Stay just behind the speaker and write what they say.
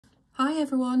Hi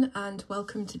everyone and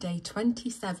welcome to day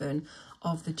 27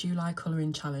 of the July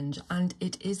colouring challenge, and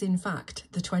it is in fact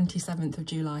the 27th of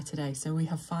July today, so we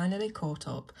have finally caught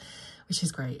up, which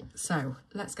is great. So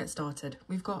let's get started.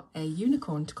 We've got a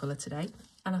unicorn to colour today,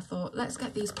 and I thought let's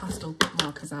get these pastel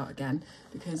markers out again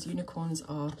because unicorns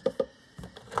are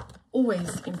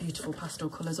always in beautiful pastel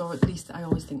colours, or at least I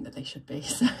always think that they should be,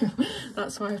 so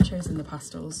that's why I've chosen the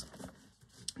pastels.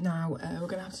 Now we're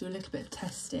going to have to do a little bit of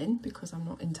testing because I'm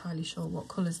not entirely sure what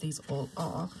colours these all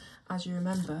are. As you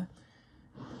remember,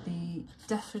 they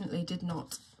definitely did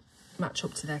not match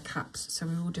up to their caps, so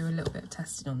we will do a little bit of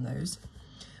testing on those.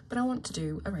 But I want to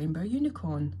do a rainbow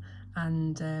unicorn,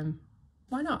 and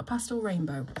why not a pastel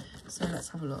rainbow? So let's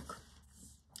have a look.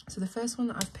 So the first one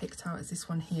that I've picked out is this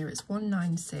one here. It's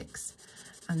 196,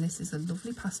 and this is a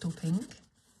lovely pastel pink.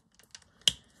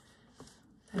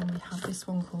 Then we have this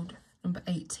one called number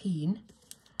 18,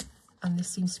 and this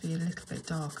seems to be a little bit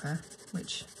darker,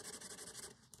 which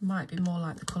might be more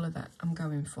like the colour that I'm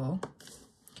going for.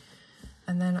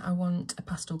 And then I want a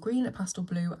pastel green, a pastel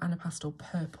blue and a pastel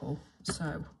purple.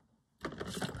 So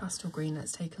pastel green,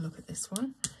 let's take a look at this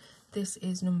one. This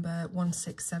is number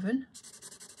 167,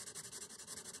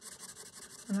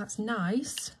 and that's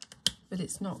nice, but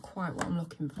it's not quite what I'm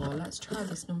looking for. Let's try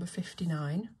this number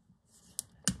 59.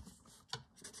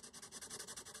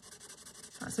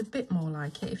 That's a bit more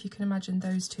like it. If you can imagine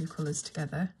those two colours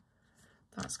together,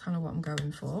 that's kind of what I'm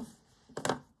going for.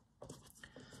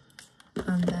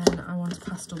 And then I want a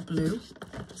pastel blue,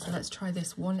 so let's try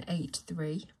this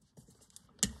 183.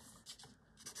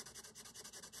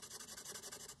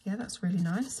 Yeah, that's really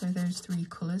nice. So those three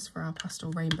colours for our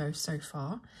pastel rainbow so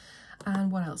far.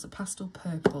 And what else? A pastel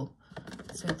purple.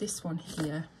 So this one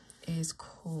here is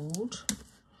called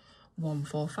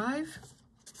 145.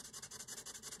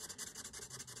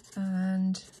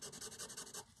 And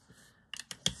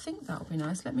I think that would be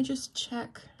nice. Let me just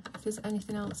check if there's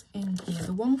anything else in here.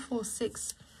 The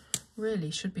 146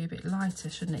 really should be a bit lighter,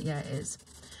 shouldn't it? Yeah, it is.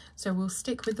 So we'll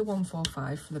stick with the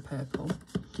 145 for the purple.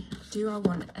 Do I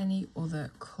want any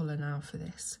other colour now for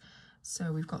this?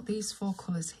 So we've got these four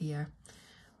colours here.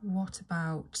 What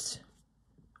about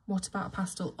a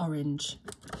pastel orange?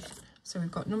 So we've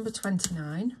got number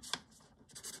 29.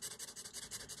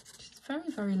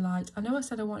 Very, very light. I know I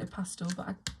said I wanted pastel, but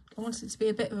I wanted it to be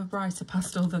a bit of a brighter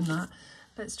pastel than that.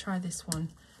 Let's try this one,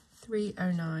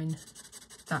 309.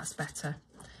 That's better.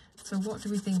 So what do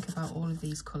we think about all of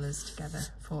these colours together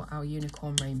for our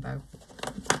unicorn rainbow?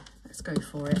 Let's go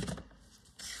for it.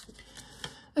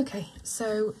 Okay,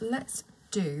 so let's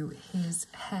do his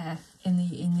hair in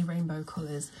the rainbow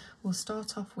colours. We'll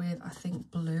start off with, I think,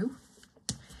 blue,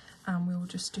 and we'll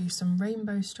just do some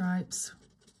rainbow stripes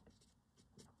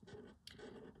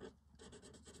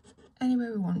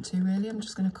anywhere we want to, really. I'm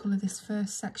just going to colour this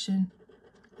first section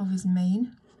of his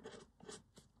mane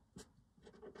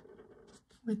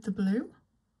with the blue,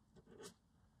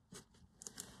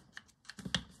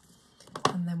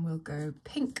 and then we'll go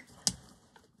pink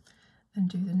and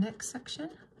do the next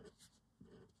section.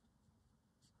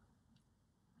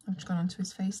 I've just gone onto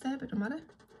his face there, but don't matter.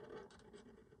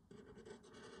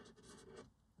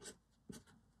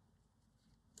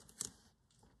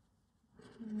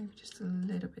 Maybe just a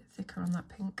little bit thicker on that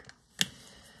pink.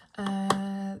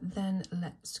 Then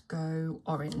let's go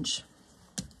orange.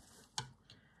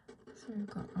 So we've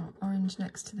got our orange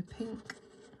next to the pink.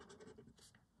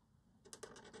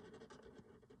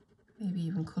 Maybe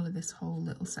even colour this whole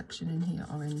little section in here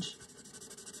orange.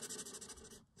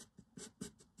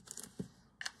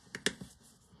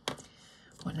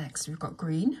 What next? We've got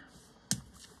green.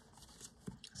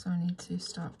 So I need to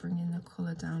start bringing the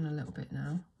colour down a little bit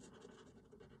now.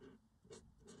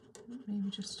 Maybe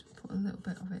just put a little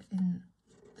bit of it in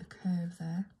the curve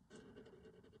there.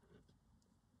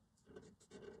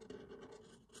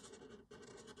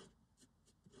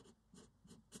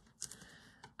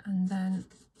 And then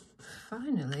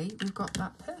finally we've got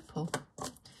that purple,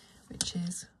 which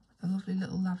is a lovely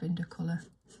little lavender colour.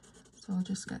 So I'll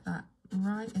just get that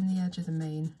right in the edge of the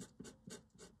mane.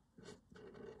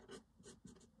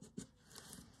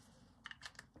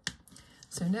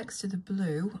 So next to the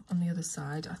blue on the other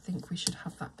side, I think we should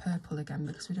have that purple again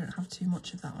because we don't have too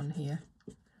much of that on here.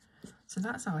 So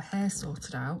that's our hair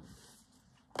sorted out.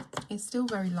 It's still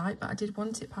very light, but I did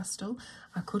want it pastel.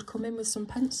 I could come in with some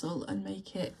pencil and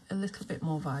make it a little bit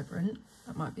more vibrant.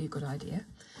 That might be a good idea.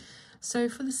 So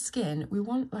for the skin, we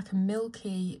want like a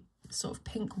milky sort of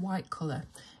pink white colour.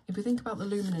 If we think about the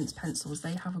Luminance pencils,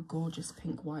 they have a gorgeous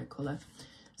pink white colour.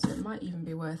 So it might even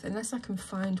be worth, unless I can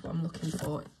find what I'm looking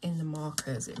for in the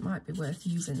markers, it might be worth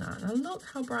using that. Now look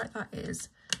how bright that is.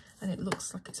 And it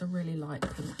looks like it's a really light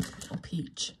pink. I'll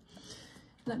peach.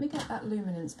 Let me get that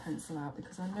luminance pencil out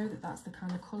because I know that that's the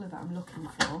kind of colour that I'm looking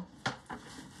for.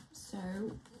 So,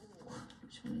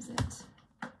 which one is it?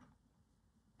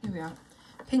 Here we are.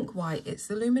 Pink white. It's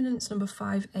the luminance number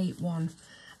 581,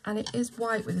 and it is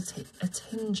white with a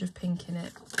tinge of pink in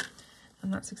it,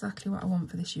 and that's exactly what I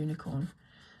want for this unicorn.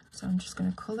 So I'm just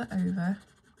going to colour over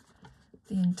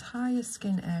the entire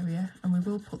skin area, and we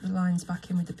will put the lines back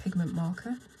in with the pigment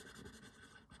marker.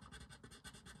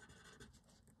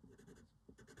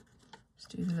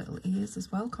 Just do the little ears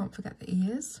as well, can't forget the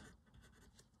ears.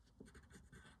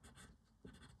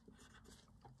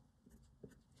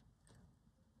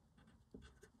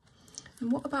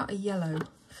 And what about a yellow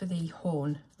for the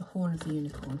horn of the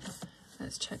unicorn?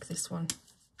 Let's check this one.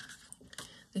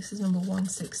 This is number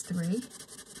 163.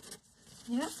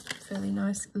 Yeah, fairly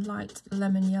nice light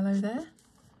lemon yellow there.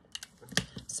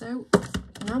 So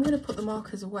now I'm going to put the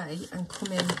markers away and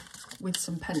come in with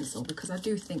some pencil because I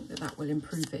do think that that will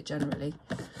improve it generally.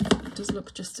 It does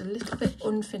look just a little bit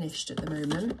unfinished at the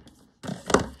moment.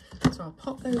 So I'll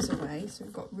pop those away so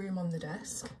we've got room on the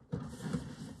desk.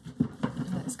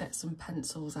 Let's get some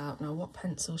pencils out now. What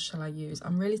pencils shall I use?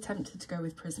 I'm really tempted to go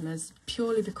with Prismas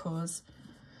purely because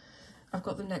I've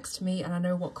got them next to me and I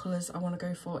know what colours I want to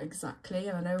go for exactly.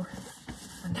 And I know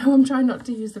I'm trying not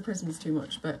to use the Prismas too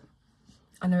much, but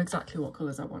I know exactly what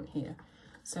colours I want here.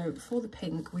 So for the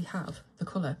pink, we have the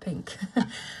colour pink.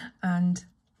 And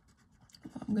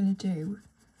what I'm going to do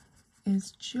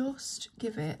is just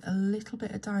give it a little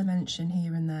bit of dimension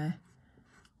here and there.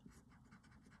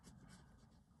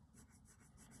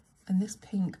 And this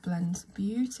pink blends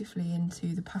beautifully into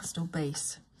the pastel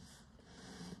base.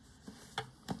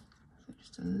 So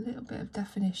just a little bit of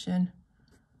definition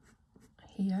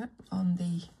here on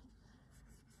the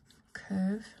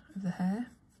curve of the hair.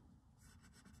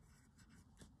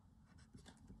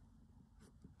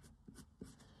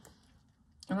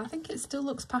 And I think it still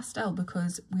looks pastel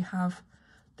because we have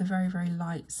the very, very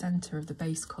light centre of the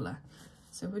base colour.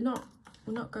 So we're not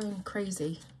going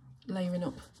crazy layering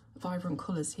up vibrant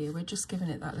colours here. We're just giving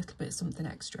it that little bit something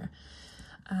extra.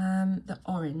 The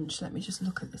orange, let me just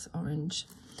look at this orange.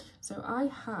 So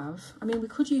I mean we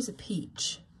could use a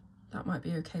peach, that might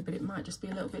be okay, but it might just be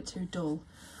a little bit too dull.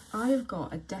 I have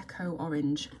got a Deco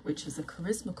orange, which is a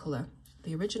Charisma colour,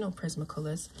 the original Prisma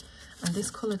colours, and this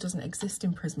colour doesn't exist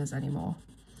in Prismas anymore.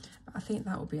 But I think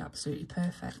that would be absolutely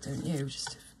perfect, don't you?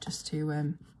 Just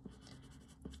to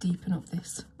deepen up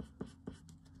this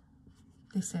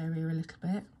area a little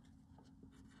bit.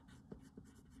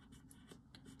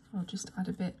 I'll just add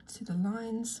a bit to the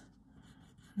lines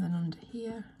and then under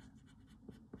here.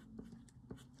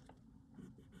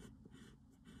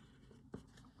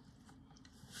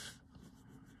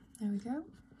 There we go.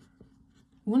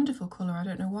 Wonderful colour. I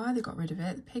don't know why they got rid of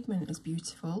it. The pigment is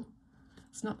beautiful.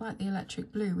 It's not like the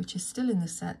electric blue, which is still in the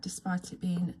set despite it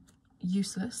being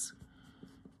useless.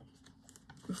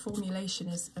 The formulation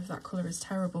of that colour is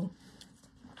terrible.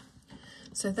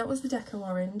 So that was the Deco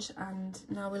orange, and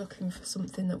now we're looking for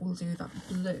something that will do that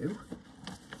blue.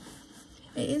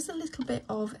 It is a little bit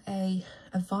of a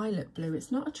violet blue. It's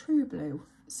not a true blue.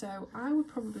 So I would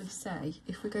probably say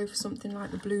if we go for something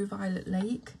like the Blue Violet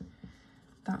Lake,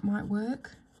 that might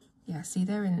work. Yeah, see,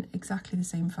 they're in exactly the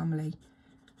same family.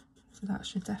 So that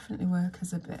should definitely work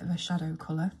as a bit of a shadow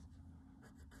colour.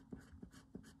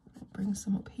 I'll bring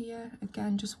some up here.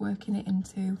 Again, just working it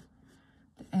into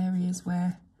the areas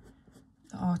where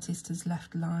the artist has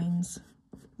left lines.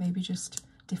 Maybe just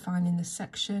defining the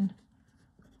section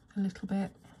a little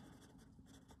bit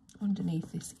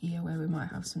underneath this ear where we might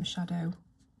have some shadow.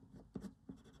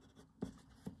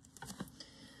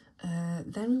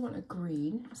 Then we want a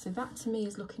green. So that to me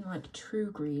is looking like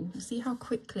true green. You see how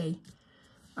quickly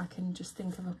I can just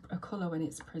think of a colour when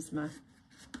it's Prisma.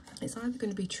 It's either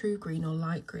going to be true green or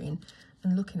light green.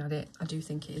 And looking at it, I do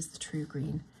think it is the true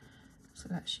green. So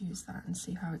let's use that and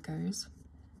see how it goes.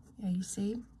 Yeah, you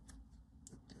see?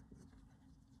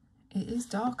 It is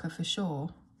darker for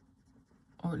sure,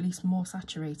 or at least more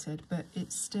saturated, but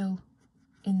it's still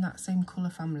in that same colour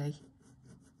family.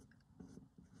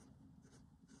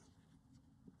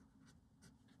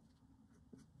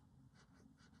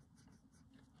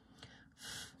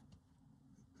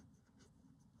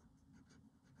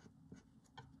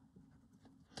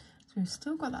 So we've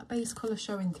still got that base colour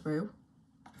showing through.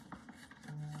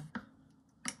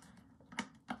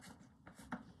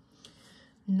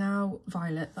 Now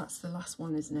violet, that's the last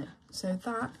one, isn't it? So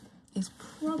that is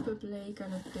probably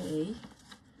going to be,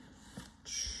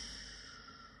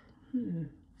 I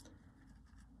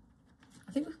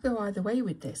think we could go either way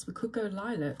with this. We could go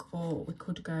lilac or we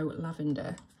could go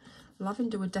lavender.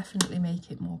 Lavender would definitely make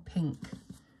it more pink,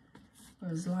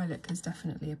 whereas lilac is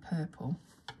definitely a purple.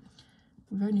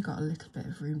 We've only got a little bit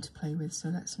of room to play with, so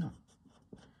let's not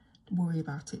worry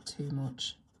about it too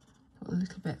much. Put a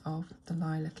little bit of the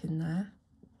lilac in there.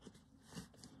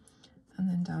 And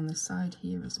then down the side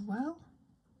here as well.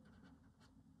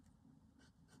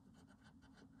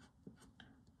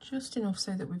 Just enough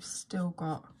so that we've still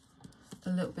got a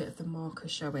little bit of the marker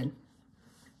showing.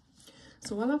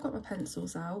 So while I've got my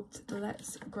pencils out,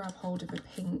 let's grab hold of a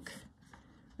pink,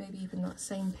 maybe even that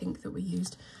same pink that we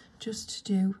used, just to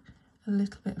do a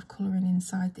little bit of colouring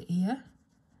inside the ear.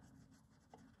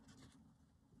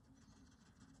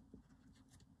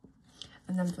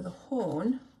 And then for the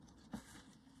horn,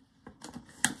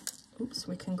 oops,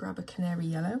 we can grab a canary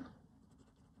yellow.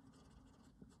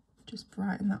 Just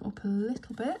brighten that up a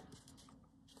little bit.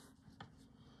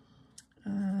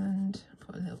 And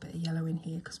put a little bit of yellow in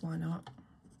here, because why not?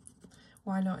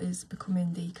 Why not is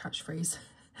becoming the catchphrase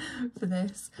for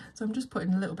this. So I'm just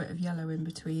putting a little bit of yellow in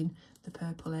between the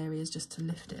purple areas just to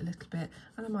lift it a little bit.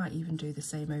 And I might even do the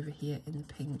same over here in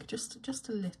the pink, just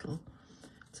a little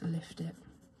to lift it.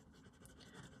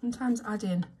 Sometimes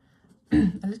adding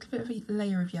a little bit of a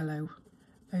layer of yellow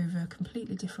over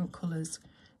completely different colours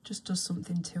just does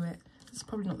something to it. It's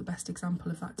probably not the best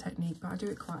example of that technique, but I do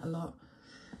it quite a lot,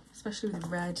 especially with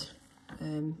red.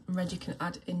 Red you can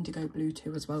add indigo blue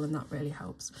to as well, and that really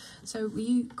helps. So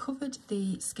we covered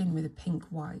the skin with a pink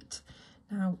white.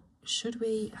 Now, should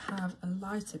we have a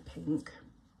lighter pink?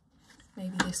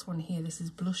 Maybe this one here, this is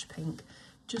blush pink,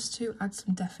 just to add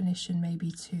some definition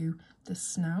maybe to the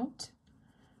snout.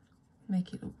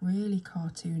 Make it look really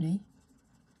cartoony.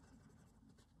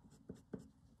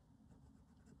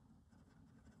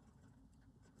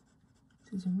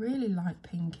 This is a really light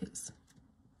pink. It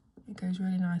goes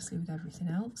really nicely with everything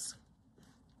else.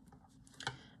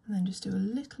 And then just do a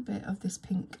little bit of this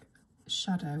pink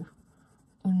shadow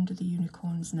under the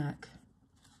unicorn's neck.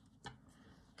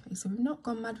 Okay, so we've not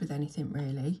gone mad with anything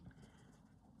really.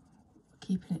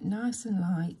 Keeping it nice and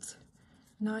light,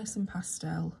 nice and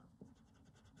pastel.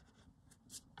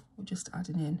 We're just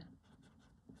adding in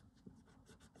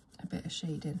a bit of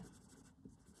shading.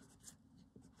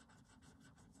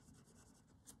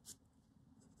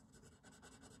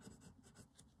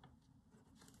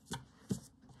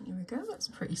 There we go, that's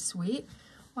pretty sweet.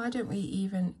 Why don't we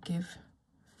even give,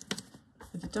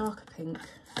 with the darker pink,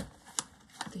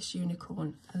 this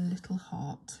unicorn a little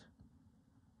heart.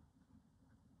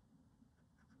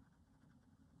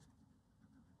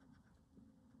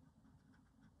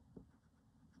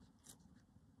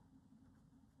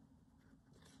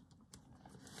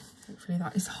 Hopefully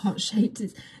that is heart-shaped.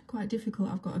 It's quite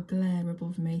difficult. I've got a glare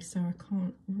above me, so I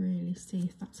can't really see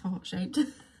if that's heart-shaped.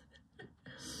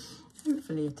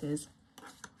 Hopefully it is.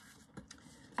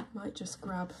 Might just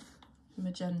grab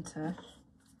magenta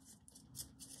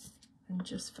and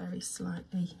just very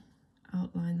slightly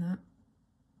outline that.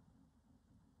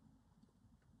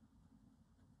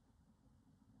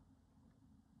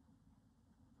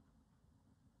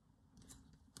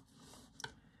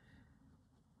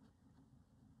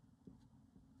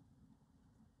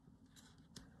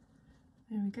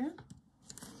 There we go.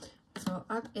 So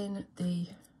I'll add in the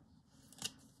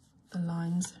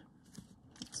lines.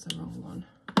 That's the wrong one.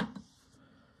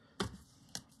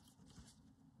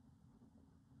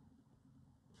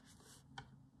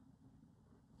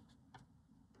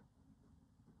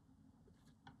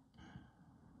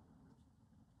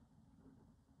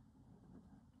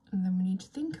 And then we need to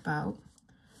think about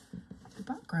the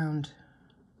background.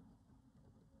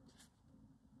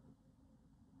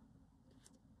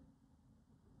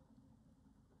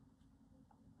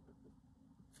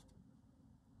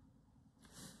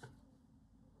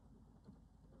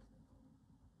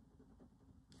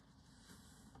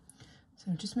 So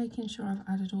just making sure I've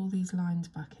added all these lines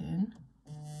back in,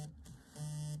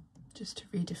 just to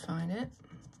redefine it.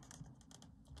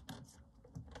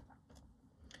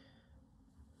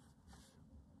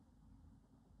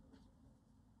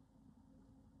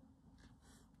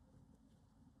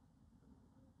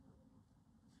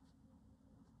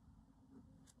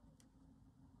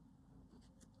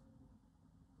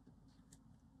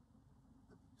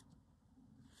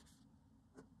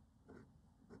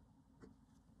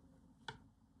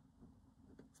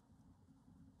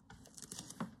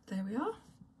 There we are.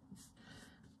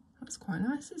 That's quite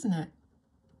nice, isn't it?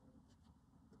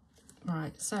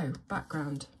 Right, so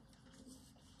background.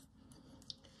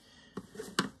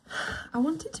 I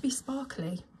want it to be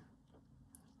sparkly.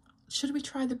 Should we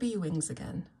try the bee wings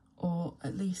again? Or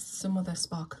at least some other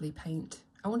sparkly paint?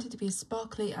 I want it to be as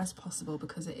sparkly as possible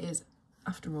because it is,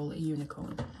 after all, a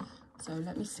unicorn. So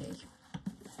let me see.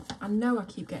 I know I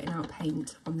keep getting out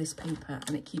paint on this paper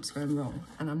and it keeps going wrong,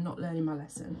 and I'm not learning my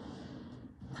lesson.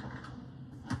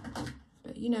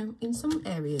 But you know, in some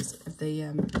areas of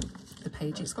the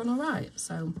page it's gone all right,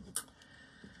 so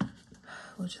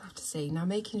we'll just have to see. Now,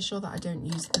 making sure that I don't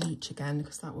use bleach again,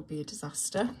 because that would be a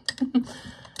disaster.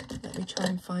 Let me try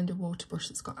and find a water brush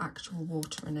that's got actual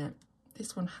water in it.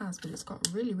 This one has, but it's got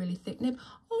a really, really thick nib.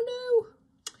 Oh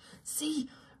no! See,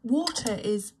 water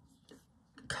is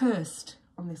cursed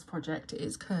on this project. It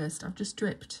is cursed. I've just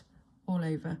dripped all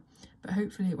over, but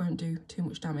hopefully it won't do too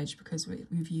much damage because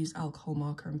we've used alcohol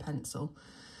marker and pencil.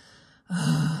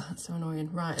 That's so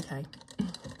annoying. Right, okay.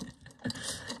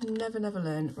 Never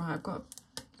learn. Right, I've got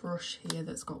a brush here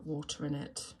that's got water in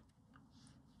it.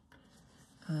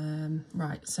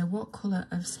 Right, so what colour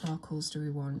of sparkles do we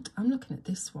want? I'm looking at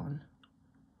this one.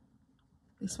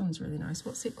 This one's really nice.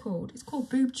 What's it called? It's called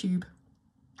Boob Tube.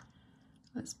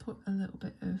 Let's put a little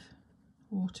bit of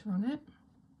water on it.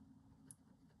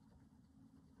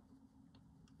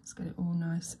 Let's get it all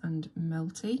nice and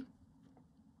melty.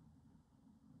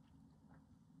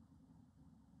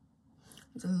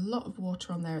 There's a lot of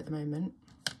water on there at the moment.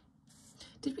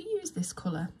 Did we use this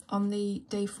colour on the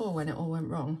day 4 when it all went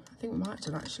wrong? I think we might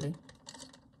have actually.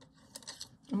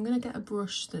 I'm going to get a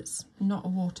brush that's not a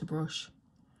water brush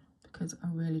because I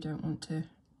really don't want to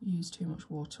use too much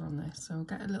water on this. So I'll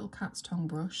get a little cat's tongue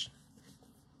brush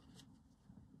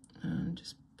and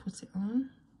just put it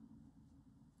on.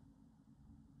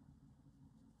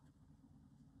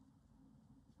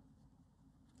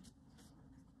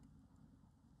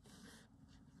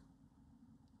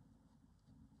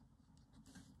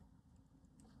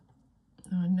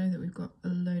 Now I know that we've got a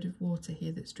load of water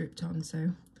here that's dripped on, so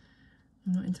I'm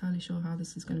not entirely sure how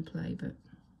this is going to play, but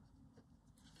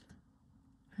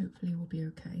hopefully we'll be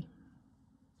okay.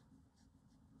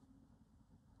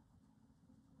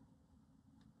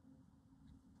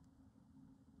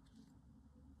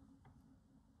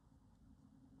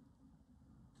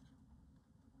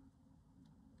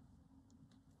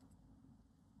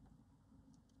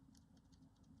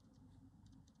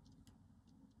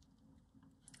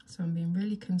 So I'm being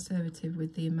really conservative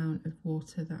with the amount of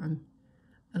water that I'm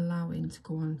allowing to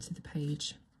go onto the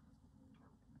page.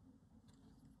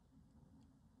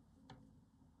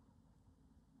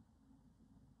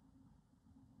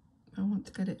 I want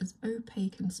to get it as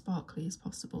opaque and sparkly as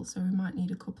possible, so we might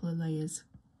need a couple of layers.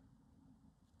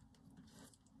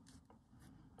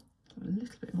 A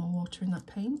little bit more water in that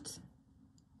paint.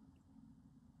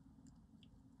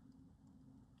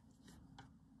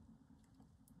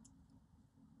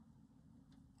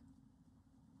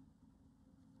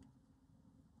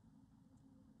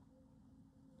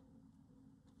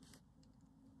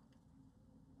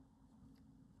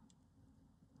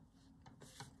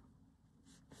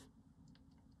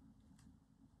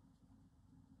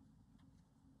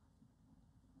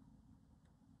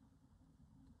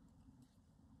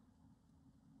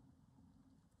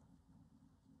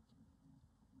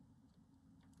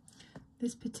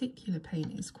 This particular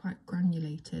paint is quite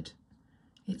granulated.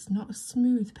 It's not a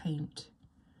smooth paint,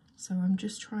 so I'm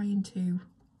just trying to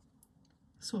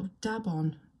sort of dab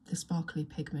on the sparkly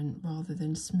pigment rather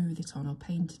than smooth it on or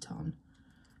paint it on,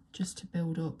 just to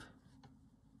build up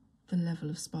the level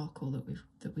of sparkle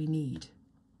that we need.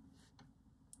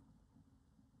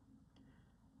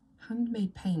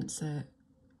 Handmade paints are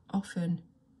often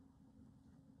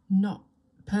not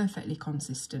perfectly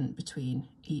consistent between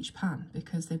each pan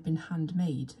because they've been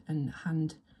handmade and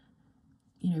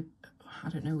you know, I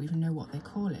don't even know what they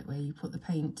call it, where you put the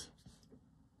paint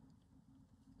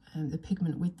the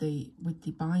pigment with the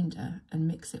binder and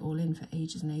mix it all in for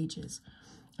ages and ages,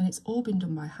 and it's all been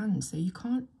done by hand, so you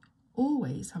can't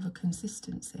always have a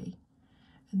consistency.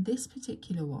 And this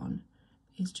particular one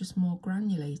is just more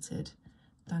granulated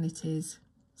than it is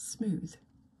smooth.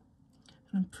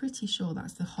 And I'm pretty sure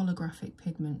that's the holographic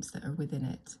pigments that are within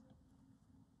it.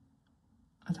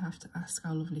 I'd have to ask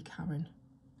our lovely Karen.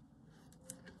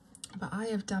 But I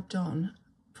have dabbed on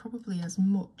probably as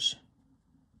much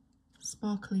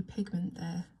sparkly pigment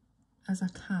there as I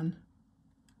can.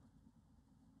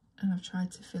 And I've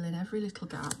tried to fill in every little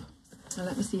gap. So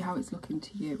let me see how it's looking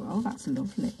to you. Oh, that's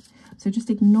lovely. So just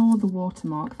ignore the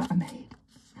watermark that I made.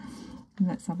 And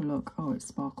let's have a look. Oh, it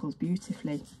sparkles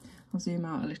beautifully. I'll zoom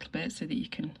out a little bit so that you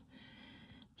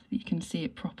can see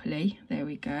it properly. There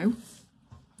we go.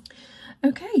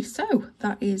 Okay, so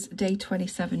that is day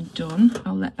 27 done.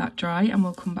 I'll let that dry and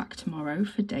we'll come back tomorrow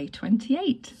for day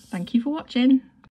 28. Thank you for watching.